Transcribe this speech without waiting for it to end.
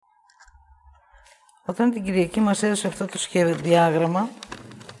Όταν την Κυριακή μας έδωσε αυτό το σχεδιάγραμμα,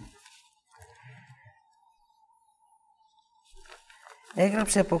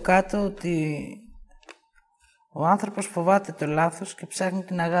 έγραψε από κάτω ότι ο άνθρωπος φοβάται το λάθος και ψάχνει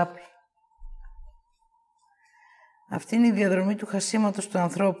την αγάπη. Αυτή είναι η διαδρομή του χασίματος του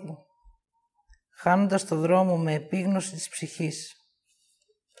ανθρώπου, χάνοντας το δρόμο με επίγνωση της ψυχής.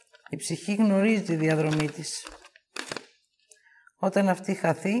 Η ψυχή γνωρίζει τη διαδρομή της. Όταν αυτή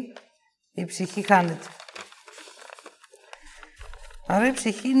χαθεί, η ψυχή χάνεται. Άρα η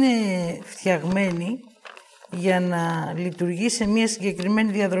ψυχή είναι φτιαγμένη για να λειτουργεί σε μία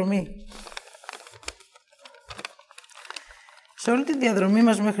συγκεκριμένη διαδρομή. Σε όλη τη διαδρομή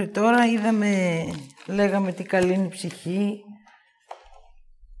μας μέχρι τώρα λέγαμε τι καλή είναι η ψυχή,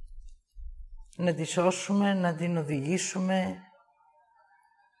 να τη σώσουμε, να την οδηγήσουμε.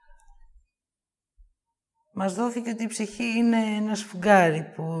 Μας δόθηκε ότι η ψυχή είναι ένα σφουγγάρι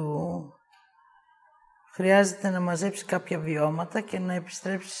που χρειάζεται να μαζέψει κάποια βιώματα και να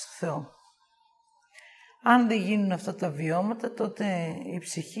επιστρέψει στο Θεό. Αν δεν γίνουν αυτά τα βιώματα, τότε η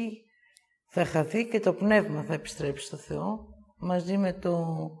ψυχή θα χαθεί και το πνεύμα θα επιστρέψει στο Θεό μαζί με το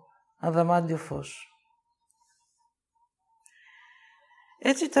αδαμάντιο φως.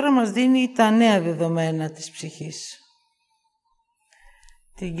 Έτσι τώρα μας δίνει τα νέα δεδομένα της ψυχής.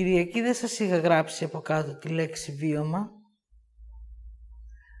 Την Κυριακή δεν σας είχα γράψει από κάτω τη λέξη βίωμα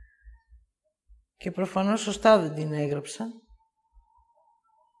και προφανώς σωστά δεν την έγραψα,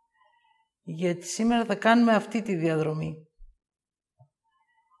 γιατί σήμερα θα κάνουμε αυτή τη διαδρομή.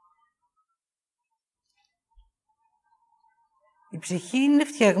 Η ψυχή είναι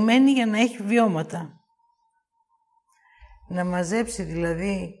φτιαγμένη για να έχει βιώματα. Να μαζέψει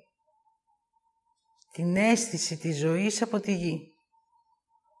δηλαδή την αίσθηση της ζωής από τη γη.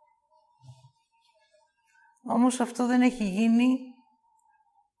 Όμως αυτό δεν έχει γίνει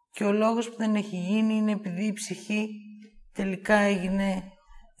και ο λόγος που δεν έχει γίνει είναι επειδή η ψυχή τελικά έγινε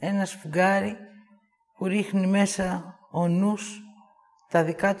ένα σφουγγάρι που ρίχνει μέσα ο νους τα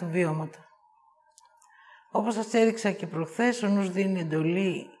δικά του βιώματα. Όπως σας έδειξα και προχθές, ο νους δίνει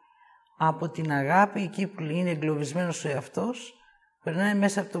εντολή από την αγάπη, εκεί που είναι εγκλωβισμένος ο εαυτός, περνάει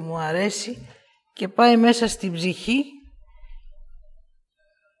μέσα από το μου αρέσει και πάει μέσα στην ψυχή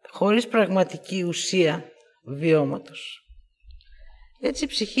χωρίς πραγματική ουσία βιώματος. Έτσι η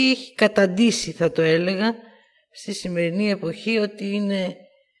ψυχή έχει καταντήσει, θα το έλεγα, στη σημερινή εποχή ότι είναι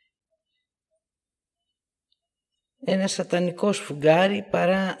ένα σατανικό σφουγγάρι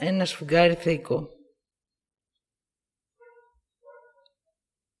παρά ένα σφουγγάρι θεϊκό.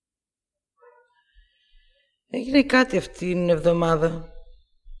 Έγινε κάτι αυτή την εβδομάδα.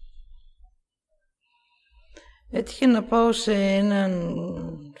 Έτυχε να πάω σε έναν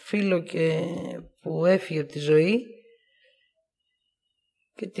φίλο που έφυγε από τη ζωή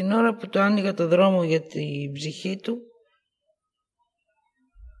και την ώρα που το άνοιγα το δρόμο για την ψυχή του,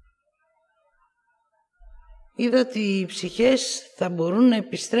 είδα ότι οι ψυχές θα μπορούν να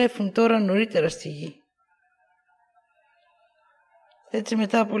επιστρέφουν τώρα νωρίτερα στη γη. Έτσι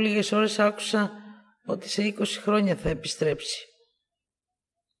μετά από λίγες ώρες άκουσα ότι σε 20 χρόνια θα επιστρέψει.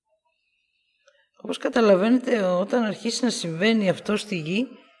 Όπως καταλαβαίνετε, όταν αρχίσει να συμβαίνει αυτό στη γη,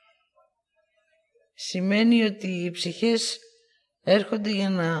 σημαίνει ότι οι ψυχές έρχονται για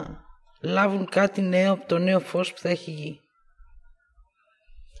να λάβουν κάτι νέο από το νέο φως που θα έχει η γη.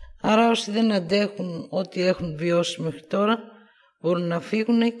 Άρα όσοι δεν αντέχουν ό,τι έχουν βιώσει μέχρι τώρα, μπορούν να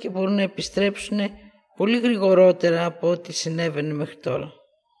φύγουν και μπορούν να επιστρέψουν πολύ γρηγορότερα από ό,τι συνέβαινε μέχρι τώρα.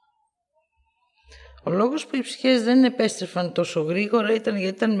 Ο λόγος που οι ψυχές δεν επέστρεφαν τόσο γρήγορα ήταν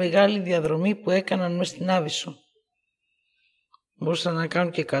γιατί ήταν μεγάλη διαδρομή που έκαναν μες στην Άβυσσο. Μπορούσαν να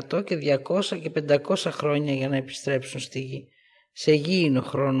κάνουν και 100 και 200 και 500 χρόνια για να επιστρέψουν στη γη. Σε γήινο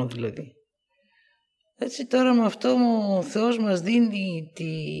χρόνο δηλαδή. Έτσι τώρα με αυτό ο Θεός μας δίνει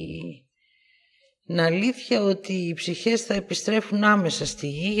την αλήθεια ότι οι ψυχές θα επιστρέφουν άμεσα στη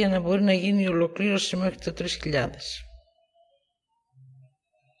γη για να μπορεί να γίνει η ολοκλήρωση μέχρι το 3000.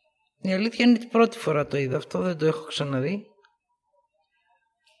 Η αλήθεια είναι ότι πρώτη φορά το είδα αυτό, δεν το έχω ξαναδεί.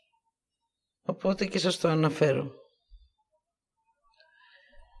 Οπότε και σας το αναφέρω.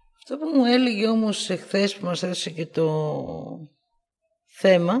 Αυτό που μου έλεγε όμως εχθές που μας έδωσε και το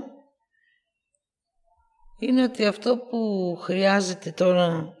θέμα είναι ότι αυτό που χρειάζεται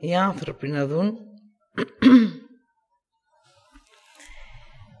τώρα οι άνθρωποι να δουν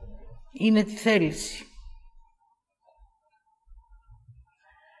είναι τη θέληση.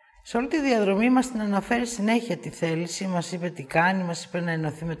 Σε όλη τη διαδρομή μας την αναφέρει συνέχεια τη θέληση, μας είπε τι κάνει, μας είπε να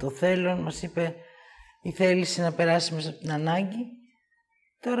ενωθεί με το θέλον, μας είπε η θέληση να περάσει μέσα από την ανάγκη.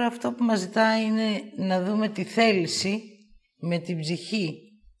 Τώρα αυτό που μας ζητάει είναι να δούμε τη θέληση με την ψυχή.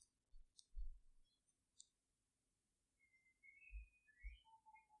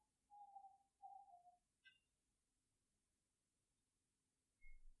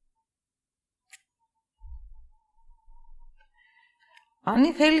 Αν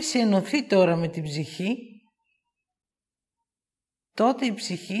η θέληση ενωθεί τώρα με την ψυχή, τότε η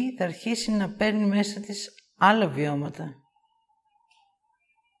ψυχή θα αρχίσει να παίρνει μέσα της άλλα βιώματα.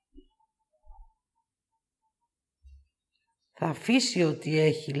 Θα αφήσει ό,τι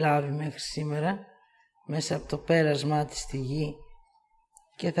έχει λάβει μέχρι σήμερα μέσα από το πέρασμά της στη γη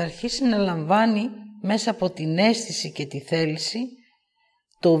και θα αρχίσει να λαμβάνει μέσα από την αίσθηση και τη θέληση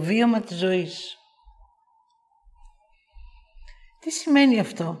το βίωμα της ζωής. Τι σημαίνει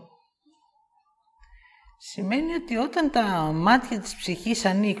αυτό? Σημαίνει ότι όταν τα μάτια της ψυχής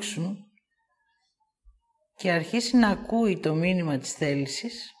ανοίξουν και αρχίσει να ακούει το μήνυμα της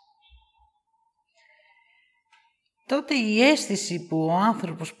θέλησης, τότε η αίσθηση που ο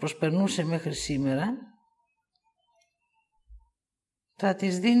άνθρωπος προσπερνούσε μέχρι σήμερα θα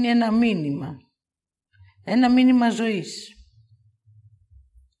της δίνει ένα μήνυμα ζωής.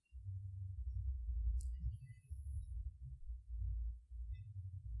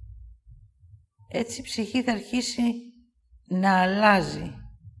 Έτσι η ψυχή θα αρχίσει να αλλάζει,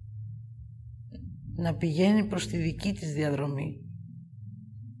 να πηγαίνει προς τη δική της διαδρομή.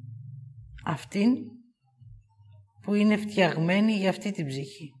 Αυτήν που είναι φτιαγμένη για αυτή την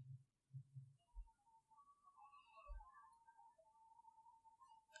ψυχή.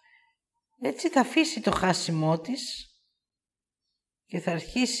 Έτσι θα αφήσει το χάσιμό της και θα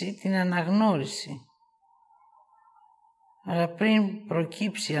αρχίσει την αναγνώριση. Αλλά πριν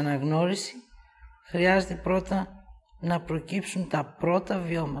προκύψει η αναγνώριση, χρειάζεται πρώτα να προκύψουν τα πρώτα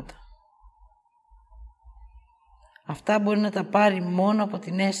βιώματα. Αυτά μπορεί να τα πάρει μόνο από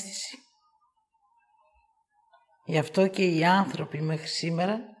την αίσθηση. Γι' αυτό και οι άνθρωποι μέχρι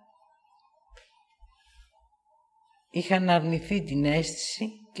σήμερα είχαν αρνηθεί την αίσθηση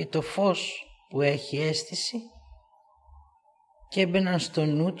και το φως που έχει αίσθηση και έμπαιναν στο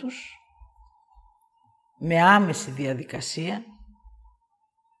νου τους με άμεση διαδικασία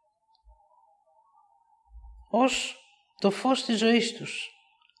ως το φως της ζωής τους.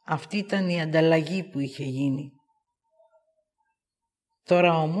 Αυτή ήταν η ανταλλαγή που είχε γίνει.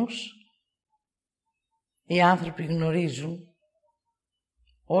 Τώρα όμως οι άνθρωποι γνωρίζουν,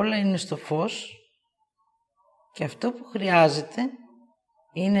 όλα είναι στο φως και αυτό που χρειάζεται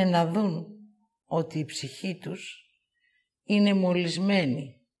είναι να δουν ότι η ψυχή τους είναι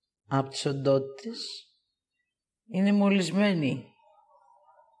μολυσμένη από τις οντότητες, είναι μολυσμένη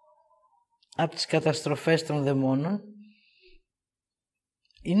από τις καταστροφές των δαιμόνων,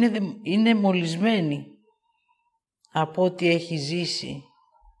 είναι μολυσμένη από ό,τι έχει ζήσει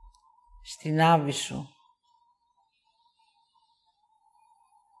στην άβυσσο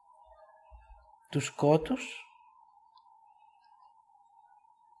του σκότους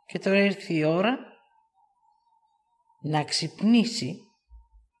και τώρα ήρθε η ώρα να ξυπνήσει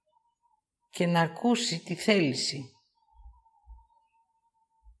και να ακούσει τη θέληση.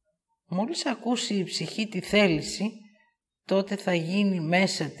 Μόλις ακούσει η ψυχή τη θέληση, τότε θα γίνει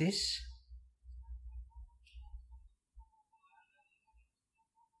μέσα της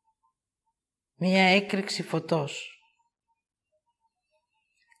μία έκρηξη φωτός.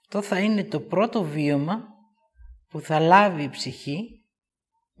 Αυτό θα είναι το πρώτο βίωμα που θα λάβει η ψυχή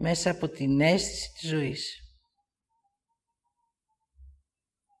μέσα από την αίσθηση της ζωής.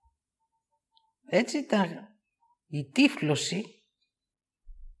 Έτσι η τύφλωση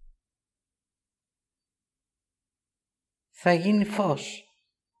θα γίνει φως.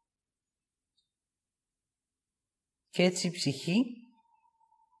 Και έτσι η ψυχή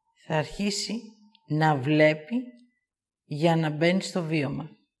θα αρχίσει να βλέπει για να μπαίνει στο βίωμα.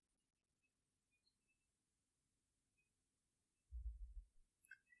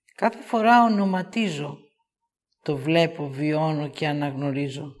 Κάθε φορά ονοματίζω, το βλέπω, βιώνω και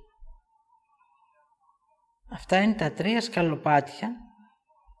αναγνωρίζω. Αυτά είναι τα 3 σκαλοπάτια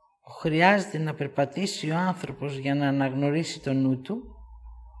που χρειάζεται να περπατήσει ο άνθρωπος για να αναγνωρίσει το νου του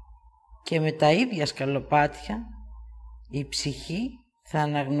και με τα ίδια σκαλοπάτια η ψυχή θα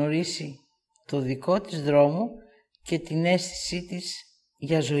αναγνωρίσει το δικό της δρόμο και την αίσθησή της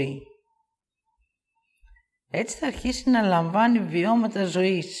για ζωή. Έτσι θα αρχίσει να λαμβάνει βιώματα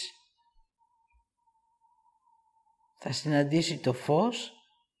ζωής. Θα συναντήσει το φως,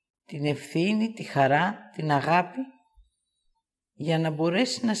 την ευθύνη, τη χαρά, την αγάπη, για να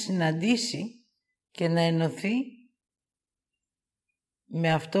μπορέσει να συναντήσει και να ενωθεί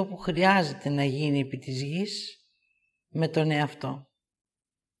με αυτό που χρειάζεται να γίνει επί της γης, με τον εαυτό.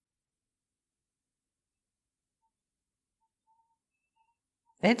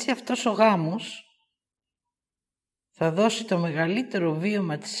 Έτσι αυτός ο γάμος θα δώσει το μεγαλύτερο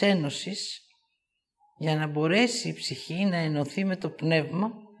βίωμα της ένωσης για να μπορέσει η ψυχή να ενωθεί με το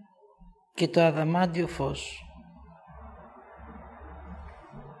πνεύμα και το αδαμάντιο φως.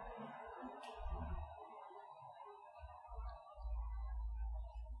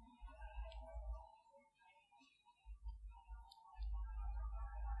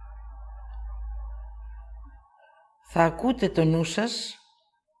 θα ακούτε το νου σας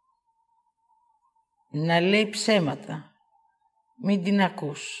να λέει ψέματα. Μην την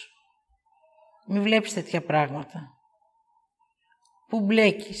ακούς. Μην βλέπεις τέτοια πράγματα. Πού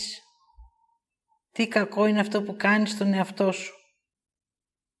μπλέκεις? Τι κακό είναι αυτό που κάνεις στον εαυτό σου?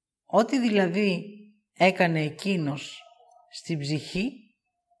 Ό,τι δηλαδή έκανε εκείνος στην ψυχή,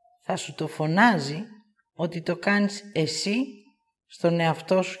 θα σου το φωνάζει ότι το κάνεις εσύ στον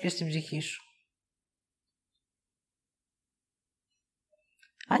εαυτό σου και στην ψυχή σου.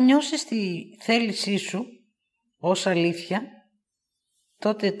 Αν νιώσεις τη θέλησή σου ως αλήθεια,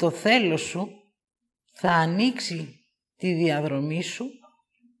 τότε το θέλος σου θα ανοίξει τη διαδρομή σου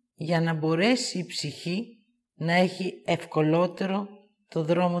για να μπορέσει η ψυχή να έχει ευκολότερο το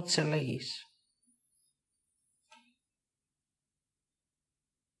δρόμο της αλλαγής.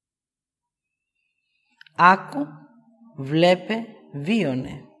 Άκου, βλέπε,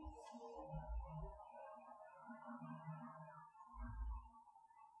 βίωνε.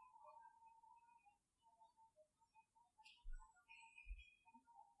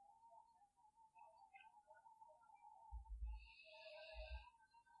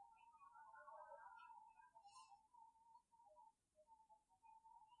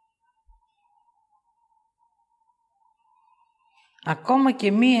 Ακόμα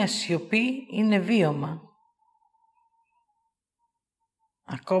και μία σιωπή είναι βίωμα.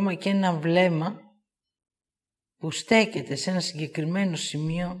 Ακόμα και ένα βλέμμα που στέκεται σε ένα συγκεκριμένο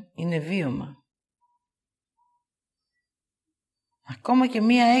σημείο είναι βίωμα. Ακόμα και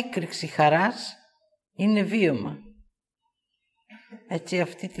μία έκρηξη χαράς είναι βίωμα. Έτσι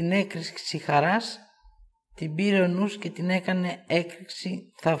αυτή την έκρηξη χαράς την πήρε ο νους και την έκανε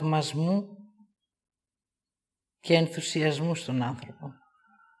έκρηξη θαυμασμού και ενθουσιασμού στον άνθρωπο.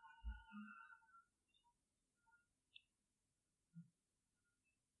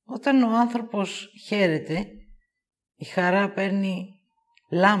 Όταν ο άνθρωπος χαίρεται, η χαρά παίρνει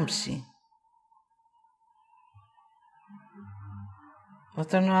λάμψη.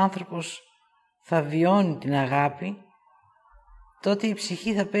 Όταν ο άνθρωπος θα βιώνει την αγάπη, τότε η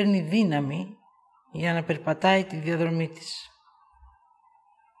ψυχή θα παίρνει δύναμη για να περπατάει τη διαδρομή της.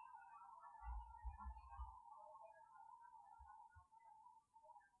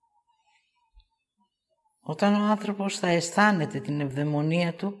 Όταν ο άνθρωπος θα αισθάνεται την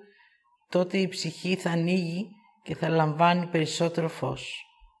ευδαιμονία του, τότε η ψυχή θα ανοίγει και θα λαμβάνει περισσότερο φως.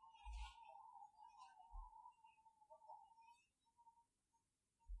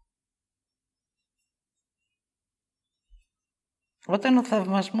 Όταν ο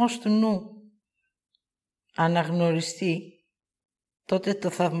θαυμασμός του νου αναγνωριστεί, τότε το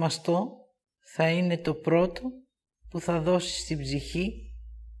θαυμαστό θα είναι το πρώτο που θα δώσει στην ψυχή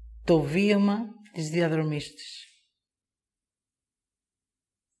το βίωμα της διαδρομής της.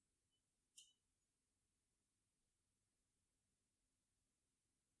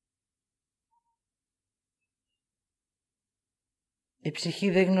 Η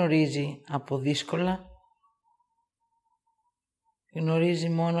ψυχή δεν γνωρίζει από δύσκολα, γνωρίζει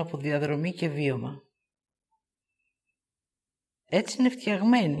μόνο από διαδρομή και βίωμα. Έτσι είναι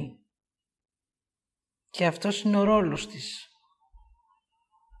φτιαγμένη και αυτός είναι ο ρόλος της.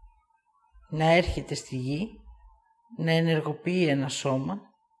 Να έρχεται στη γη, να ενεργοποιεί ένα σώμα,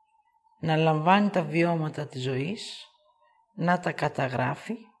 να λαμβάνει τα βιώματα της ζωής, να τα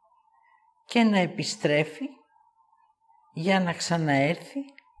καταγράφει και να επιστρέφει για να ξαναέρθει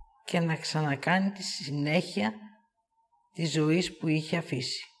και να ξανακάνει τη συνέχεια της ζωής που είχε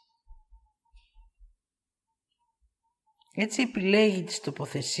αφήσει. Έτσι επιλέγει τις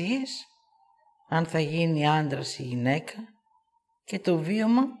τοποθεσίες, αν θα γίνει άντρας ή γυναίκα, και το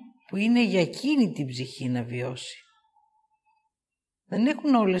βίωμα που είναι για εκείνη την ψυχή να βιώσει. Δεν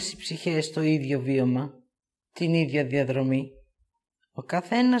έχουν όλες οι ψυχές το ίδιο βίωμα, την ίδια διαδρομή. Ο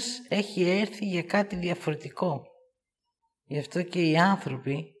καθένας έχει έρθει για κάτι διαφορετικό. Γι' αυτό και οι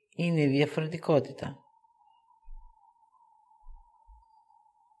άνθρωποι είναι η διαφορετικότητα.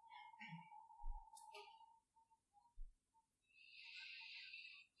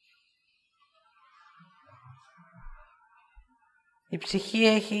 Η ψυχή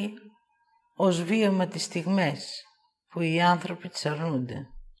έχει ως βίωμα τις στιγμές που οι άνθρωποι τις αρνούνται.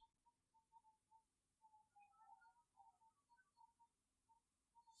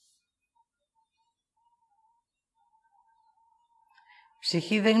 Η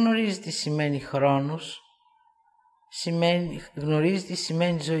ψυχή δεν γνωρίζει τι σημαίνει χρόνος, γνωρίζει τι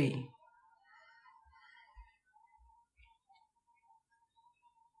σημαίνει ζωή.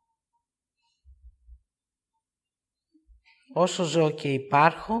 Όσο ζω και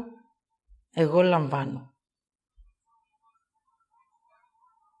υπάρχω, εγώ λαμβάνω.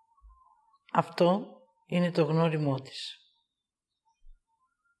 Αυτό είναι το γνώριμό της.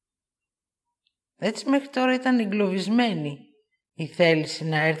 Έτσι μέχρι τώρα ήταν εγκλωβισμένη η θέληση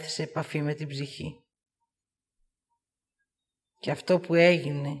να έρθει σε επαφή με την ψυχή. Και αυτό που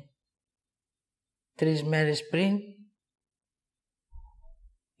έγινε 3 μέρες πριν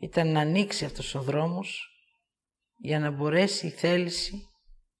ήταν να ανοίξει αυτός ο δρόμος για να μπορέσει η θέληση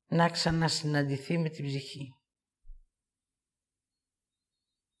να ξανασυναντηθεί με την ψυχή.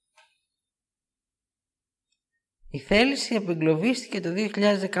 Η θέληση απεγκλωβίστηκε το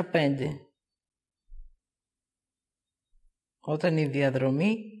 2015, όταν η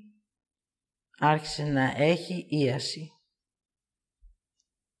διαδρομή άρχισε να έχει ίαση.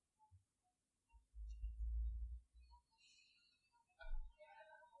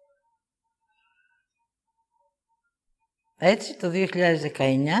 Έτσι το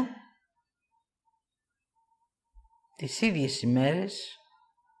 2019, τις ίδιες ημέρες,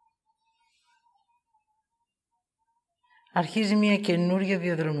 αρχίζει μια καινούργια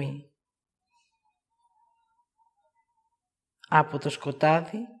διαδρομή. Από το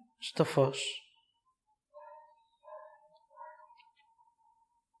σκοτάδι στο φως.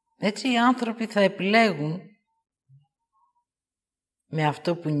 Έτσι οι άνθρωποι θα επιλέγουν με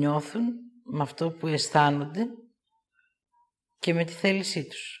αυτό που νιώθουν, με αυτό που αισθάνονται και με τη θέλησή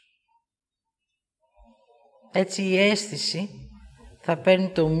τους. Έτσι η αίσθηση θα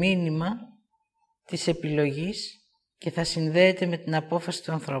παίρνει το μήνυμα της επιλογής και θα συνδέεται με την απόφαση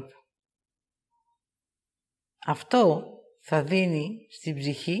του ανθρώπου. Αυτό θα δίνει στην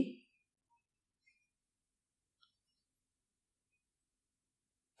ψυχή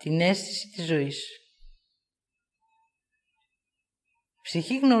την αίσθηση της ζωής. Η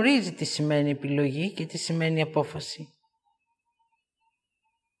ψυχή γνωρίζει τι σημαίνει επιλογή και τι σημαίνει απόφαση.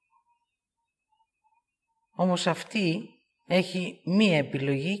 Όμως αυτή έχει μία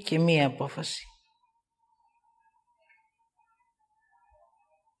επιλογή και μία απόφαση.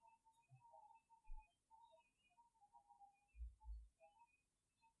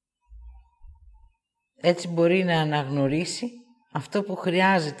 Έτσι μπορεί να αναγνωρίσει αυτό που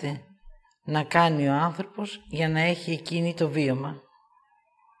χρειάζεται να κάνει ο άνθρωπος για να έχει εκείνη το βίωμα.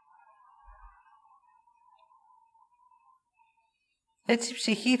 Έτσι η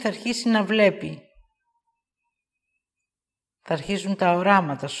ψυχή θα αρχίσει να βλέπει. Θα αρχίσουν τα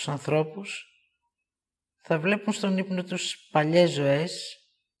οράματα στους ανθρώπους, θα βλέπουν στον ύπνο τους παλιές ζωές,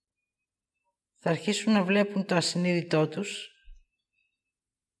 θα αρχίσουν να βλέπουν το ασυνείδητό τους,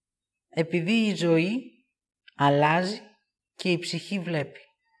 επειδή η ζωή αλλάζει και η ψυχή βλέπει.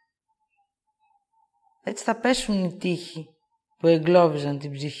 Έτσι θα πέσουν οι τείχοι που εγκλώβιζαν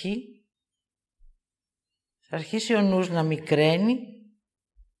την ψυχή, θα αρχίσει ο νους να μικραίνει,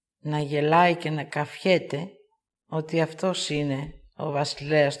 να γελάει και να καφιέται ότι αυτός είναι ο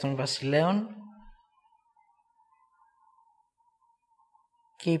βασιλέας των βασιλέων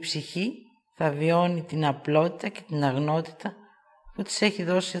και η ψυχή θα βιώνει την απλότητα και την αγνότητα που της έχει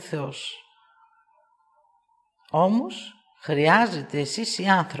δώσει ο Θεός. Όμως, χρειάζεται εσείς οι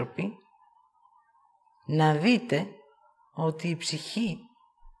άνθρωποι να δείτε ότι η ψυχή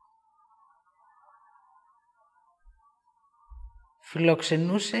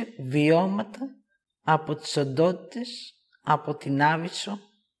φιλοξενούσε βιώματα από τις οντότητες, από την Άβυσσο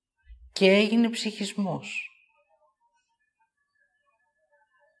και έγινε ψυχισμός.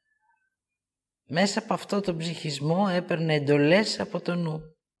 Μέσα από αυτό το ψυχισμό έπαιρνε εντολές από το νου.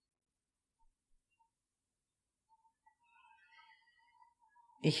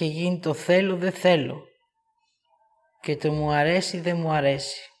 Είχε γίνει το θέλω δεν θέλω και το μου αρέσει δεν μου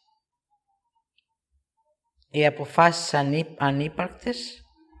αρέσει. Οι αποφάσεις ανύπαρκτες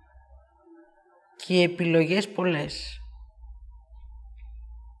και οι επιλογές πολλές.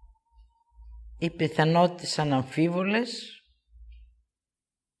 Οι πιθανότητες αναμφίβολες,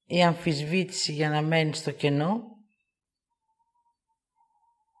 η αμφισβήτηση για να μένει στο κενό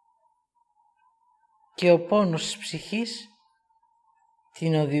και ο πόνος της ψυχής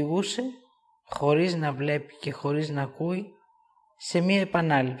την οδηγούσε, χωρίς να βλέπει και χωρίς να ακούει, σε μία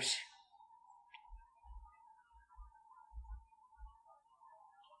επανάληψη.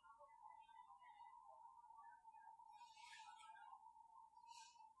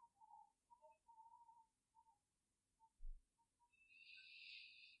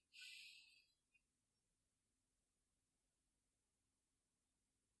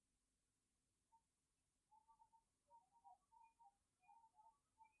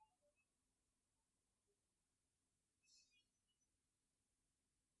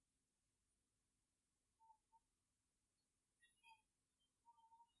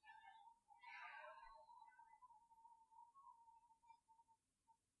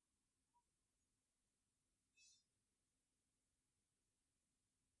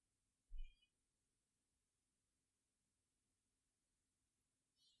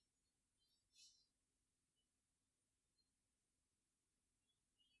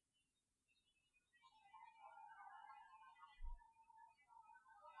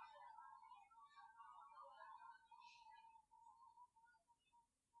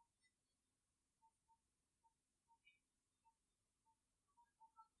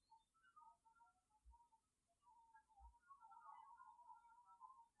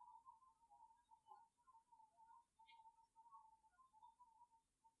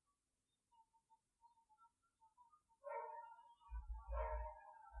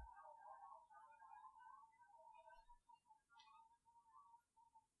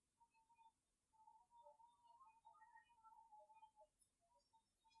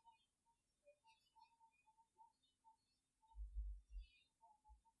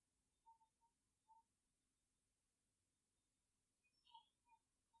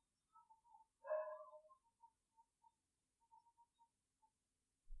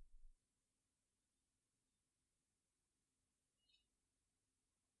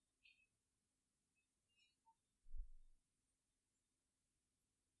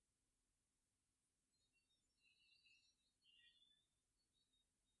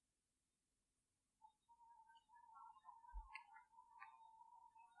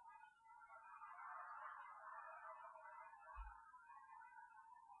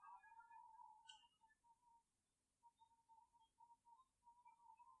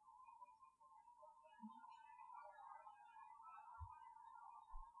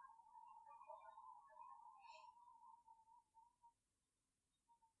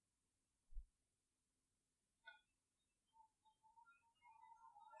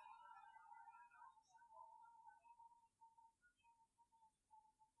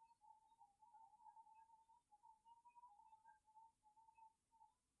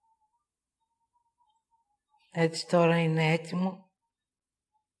 Έτσι τώρα είναι έτοιμο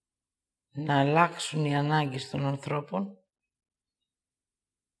να αλλάξουν οι ανάγκες των ανθρώπων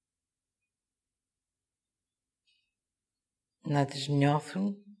να τις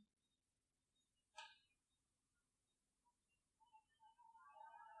νιώθουν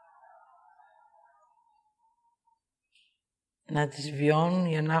να τις βιώνουν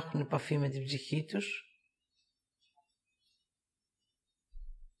για να έχουν επαφή με την ψυχή τους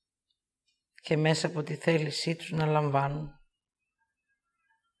και μέσα από τη θέλησή τους να λαμβάνουν.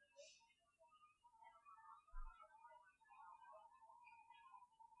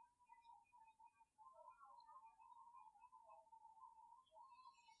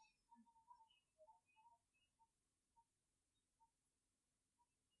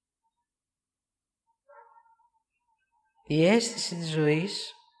 Η αίσθηση της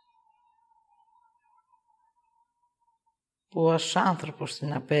ζωής που ως άνθρωπος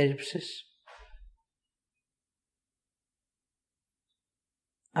την απέρριψες,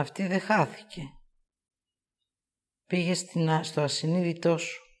 αυτή δεν χάθηκε. Πήγε στο ασυνείδητό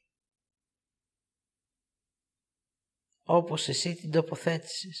σου, όπως εσύ την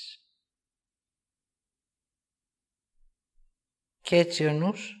τοποθέτησες. Και έτσι ο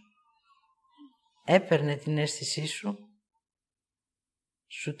νους έπαιρνε την αίσθησή σου,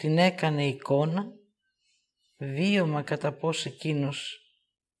 σου την έκανε εικόνα, βίωμα κατά πώς εκείνος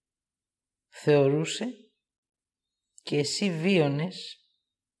θεωρούσε και εσύ βίωνες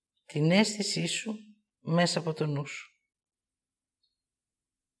την αίσθησή σου μέσα από το νου σου.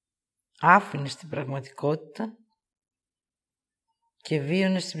 Άφηνες την πραγματικότητα και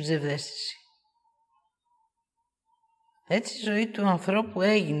βίωνες την ψευδαίσθηση. Έτσι η ζωή του ανθρώπου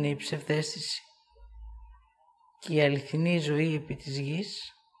έγινε η ψευδαίσθηση και η αληθινή ζωή επί της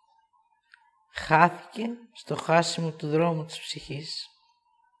γης χάθηκε στο χάσιμο του δρόμου της ψυχής.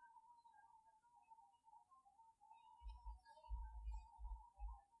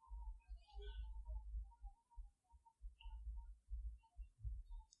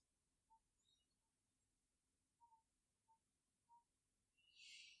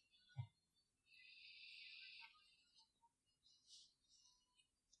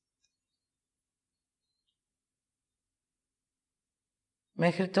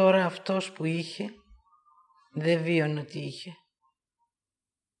 Μέχρι τώρα αυτός που είχε δεν βίωνε ότι είχε.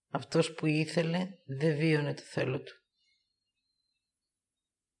 Αυτός που ήθελε δεν βίωνε το θέλω του.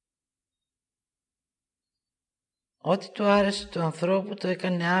 Ό,τι του άρεσε του ανθρώπου το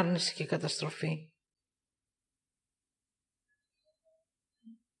έκανε άρνηση και καταστροφή.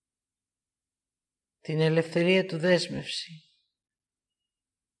 Την ελευθερία του δέσμευση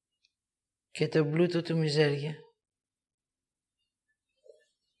και τον πλούτο του μιζέρια.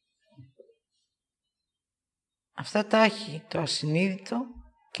 Αυτά τα έχει το ασυνείδητο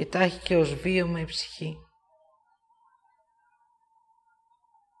και τα έχει και ως βίωμα η ψυχή.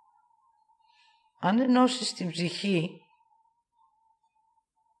 Αν ενώσεις την ψυχή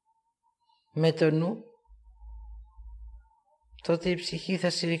με το νου, τότε η ψυχή θα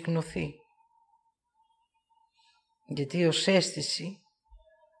συρρικνωθεί. Γιατί ως αίσθηση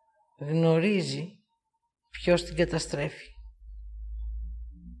γνωρίζει ποιος την καταστρέφει.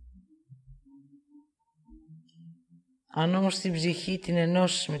 Αν όμως την ψυχή την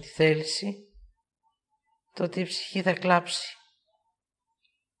ενώσεις με τη θέληση, τότε η ψυχή θα κλάψει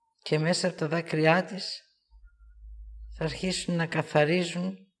και μέσα από τα δάκρυά της θα αρχίσουν να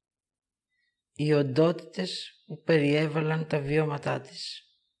καθαρίζουν οι οντότητες που περιέβαλαν τα βιώματά της.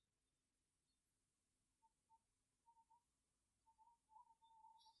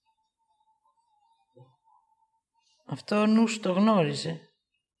 Αυτό ο νους το γνώριζε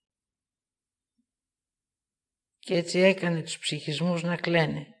και έτσι έκανε τους ψυχισμούς να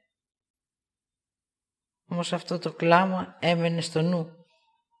κλαίνε. Όμως αυτό το κλάμα έμενε στο νου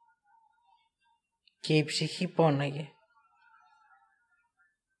και η ψυχή πόναγε.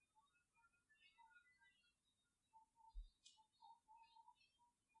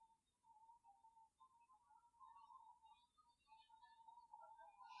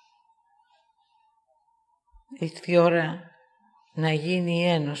 Ήρθε η ώρα να γίνει η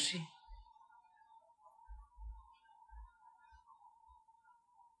ένωση.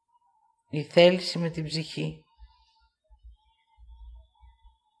 Η θέληση με την ψυχή.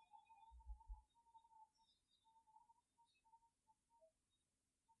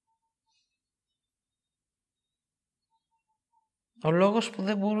 Ο λόγος που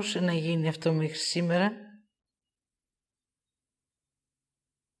δεν μπορούσε να γίνει αυτό μέχρι σήμερα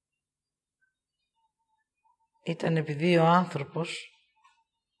ήταν επειδή ο άνθρωπος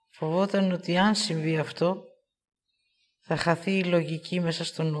φοβόταν ότι αν συμβεί αυτό θα χαθεί η λογική μέσα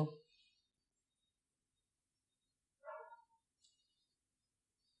στο νου.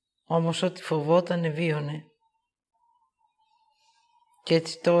 Όμως ό,τι φοβότανε βίωνε. Και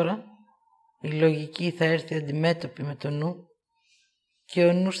έτσι τώρα η λογική θα έρθει αντιμέτωπη με το νου και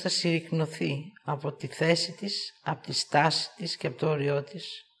ο νους θα συρρικνωθεί από τη θέση της, από τη στάση της και από το όριό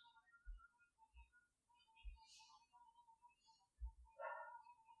της.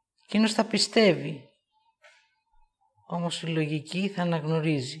 Εκείνος θα πιστεύει, όμως η λογική θα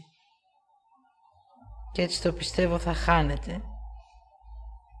αναγνωρίζει. Και έτσι το πιστεύω θα χάνεται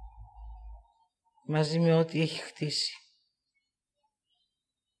μαζί με ό,τι έχει χτίσει.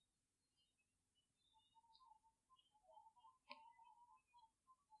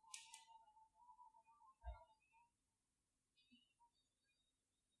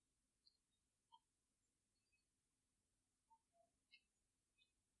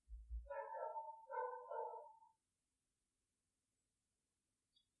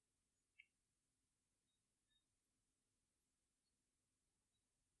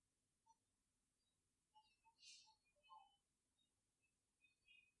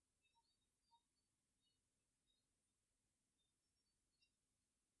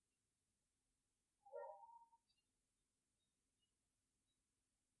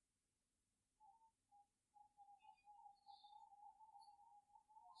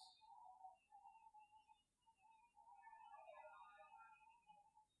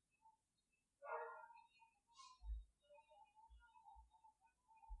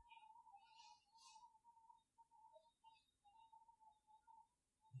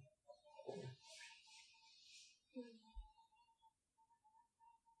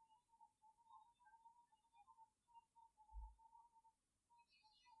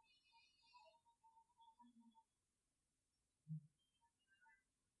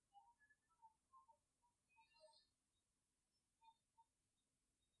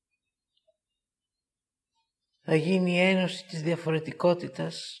 Θα γίνει η ένωση της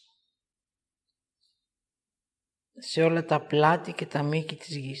διαφορετικότητας σε όλα τα πλάτη και τα μήκη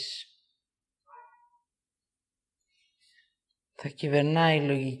της γης. Θα κυβερνάει η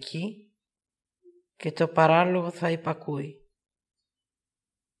λογική και το παράλογο θα υπακούει.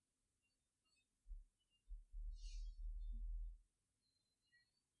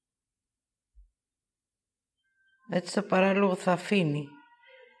 Έτσι το παράλογο θα αφήνει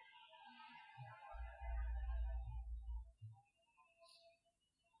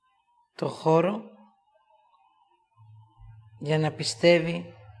το χώρο για να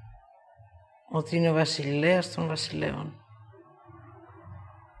πιστεύει ότι είναι ο βασιλέας των βασιλέων.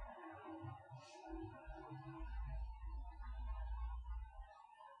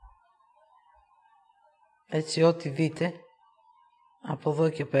 Έτσι ό,τι δείτε από εδώ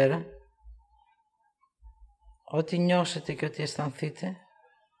και πέρα, ό,τι νιώσετε και ό,τι αισθανθείτε,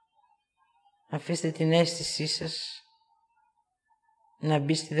 αφήστε την αίσθησή σας να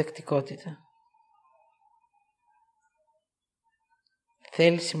μπει στη δεκτικότητα.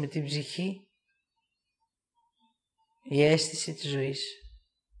 Θέληση με την ψυχή, η αίσθηση της ζωής.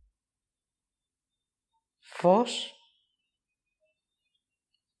 Φως,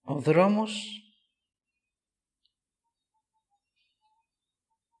 ο δρόμος,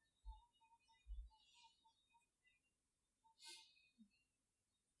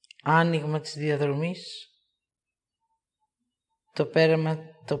 άνοιγμα της διαδρομής,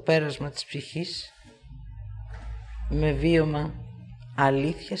 το πέρασμα της ψυχής με βίωμα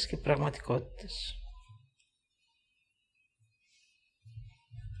αλήθειας και πραγματικότητας.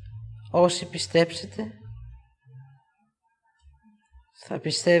 Όσοι πιστέψετε, θα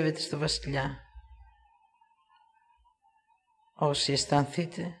πιστεύετε στο βασιλιά. Όσοι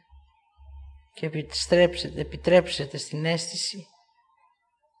αισθανθείτε και επιτρέψετε στην αίσθηση,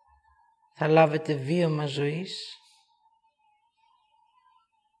 θα λάβετε βίωμα ζωής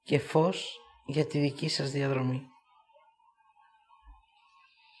και φως για τη δική σας διαδρομή.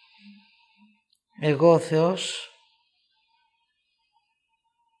 Εγώ ο Θεός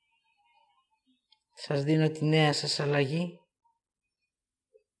σας δίνω τη νέα σας αλλαγή.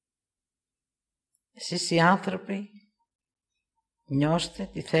 Εσείς οι άνθρωποι νιώστε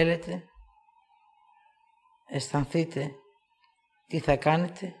τι θέλετε, αισθανθείτε τι θα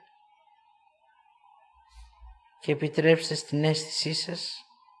κάνετε και επιτρέψτε στην αίσθησή σας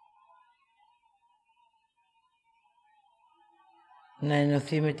να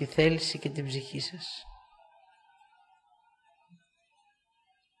ενωθεί με τη θέληση και την ψυχή σας.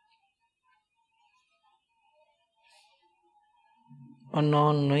 Ο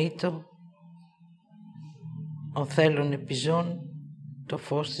νοών νοήτο, ο θέλων επιζών, το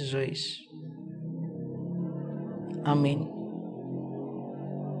φως της ζωής. Αμήν.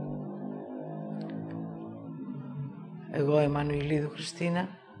 Εγώ, Εμμανουηλίδου Χριστίνα,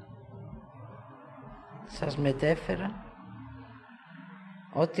 Σας μετέφερα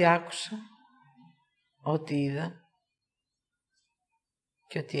ό,τι άκουσα, ό,τι είδα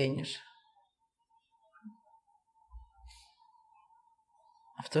και ό,τι ένιωσα.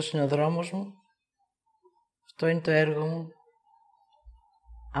 Αυτός είναι ο δρόμος μου, αυτό είναι το έργο μου,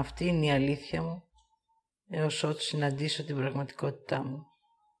 αυτή είναι η αλήθεια μου, έως ότου συναντήσω την πραγματικότητά μου.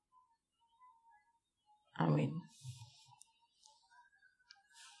 Αμήν.